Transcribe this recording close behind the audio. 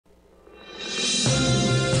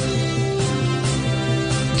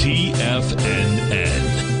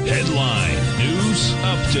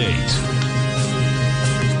update.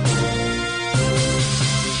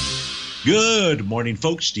 Good morning,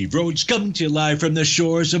 folks. Steve Rhodes coming to you live from the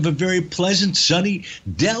shores of a very pleasant, sunny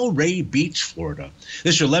Delray Beach, Florida.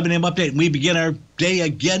 This is your 11 a.m. update, and we begin our day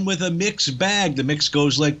again with a mixed bag. The mix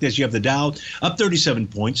goes like this. You have the Dow up 37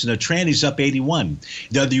 points, and the tranny's up 81.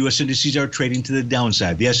 The other U.S. indices are trading to the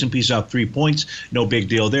downside. The S&P's up 3 points. No big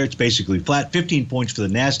deal there. It's basically flat. 15 points for the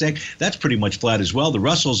NASDAQ. That's pretty much flat as well. The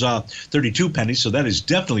Russell's 32 pennies, so that is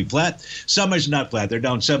definitely flat. Summer's not flat. They're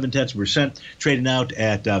down 0.7%, trading out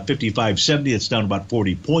at 55.70. It's down about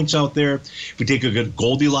 40 points out there. If we take a good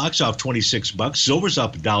Goldilocks off $26, silver's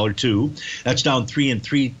up $1.02. That's down 3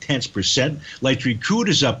 3/10%. Light sweet crude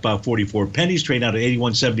is up 44 pennies, trading out at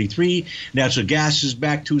 81.73. Natural gas is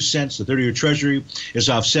back 2 cents. The 30-year Treasury is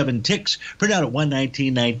off 7 ticks, printed out at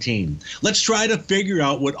 119.19. Let's try to figure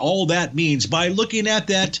out what all that means by looking at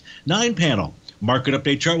that 9-panel market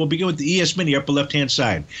update chart. We'll begin with the ES Mini, upper left-hand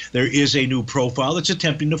side. There is a new profile that's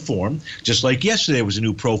attempting to form, just like yesterday was a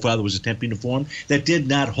new profile that was attempting to form that did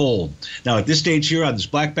not hold. Now, at this stage here on this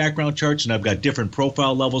black background charts, and I've got different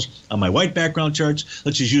profile levels on my white background charts,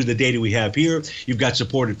 let's just use the data we have here. You've got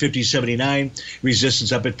support at 50.79,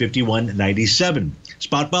 resistance up at 51.97.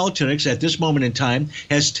 Spot volatility at this moment in time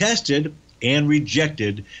has tested and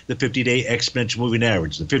rejected the 50-day exponential moving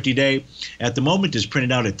average. The 50-day at the moment is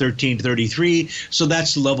printed out at 1333, so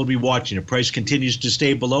that's the level to be watching. If price continues to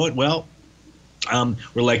stay below it, well,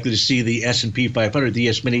 we're likely to see the S&P 500, the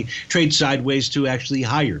ES Mini, trade sideways to actually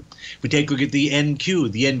higher. If we take a look at the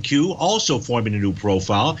NQ also forming a new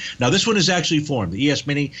profile. Now, this one is actually formed. The ES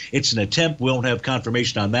Mini, it's an attempt. We won't have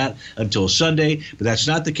confirmation on that until Sunday, but that's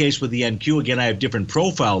not the case with the NQ. Again, I have different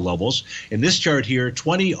profile levels. In this chart here,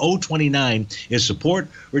 20.029 is support.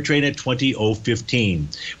 We're trading at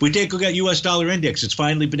 20.015. If we take a look at U.S. dollar index, it's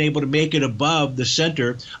finally been able to make it above the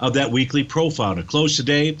center of that weekly profile. To close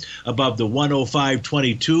today above the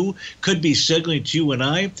 105.22 could be signaling to you and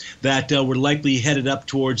I that we're likely headed up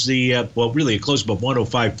towards the, really a close above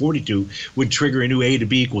 105.42 would trigger a new A to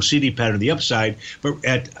B equals CD pattern on the upside, but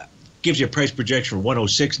gives you a price projection for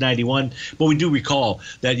 106.91. But we do recall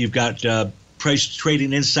that you've got price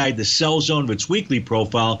trading inside the sell zone of its weekly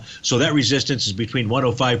profile, so that resistance is between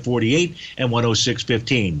 105.48 and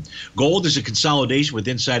 106.15. Gold is a consolidation with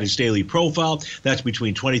inside its daily profile. That's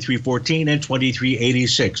between 23.14 and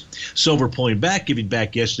 23.86. Silver pulling back, giving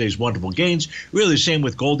back yesterday's wonderful gains. Really the same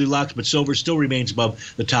with Goldilocks, but silver still remains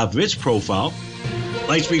above the top of its profile.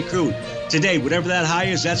 Light sweet crude today, whatever that high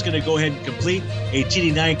is, that's going to go ahead and complete a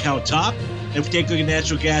TD9 count top. And if we take a look at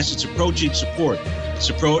natural gas, it's approaching support.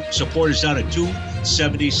 Support is down at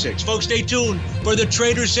 276. Folks, stay tuned for the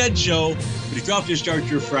Trader's Edge Show. But if you're off to start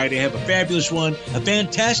your Friday, have a fabulous one, a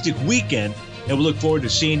fantastic weekend, and we look forward to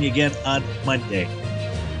seeing you again on Monday.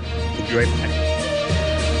 We'll be right back.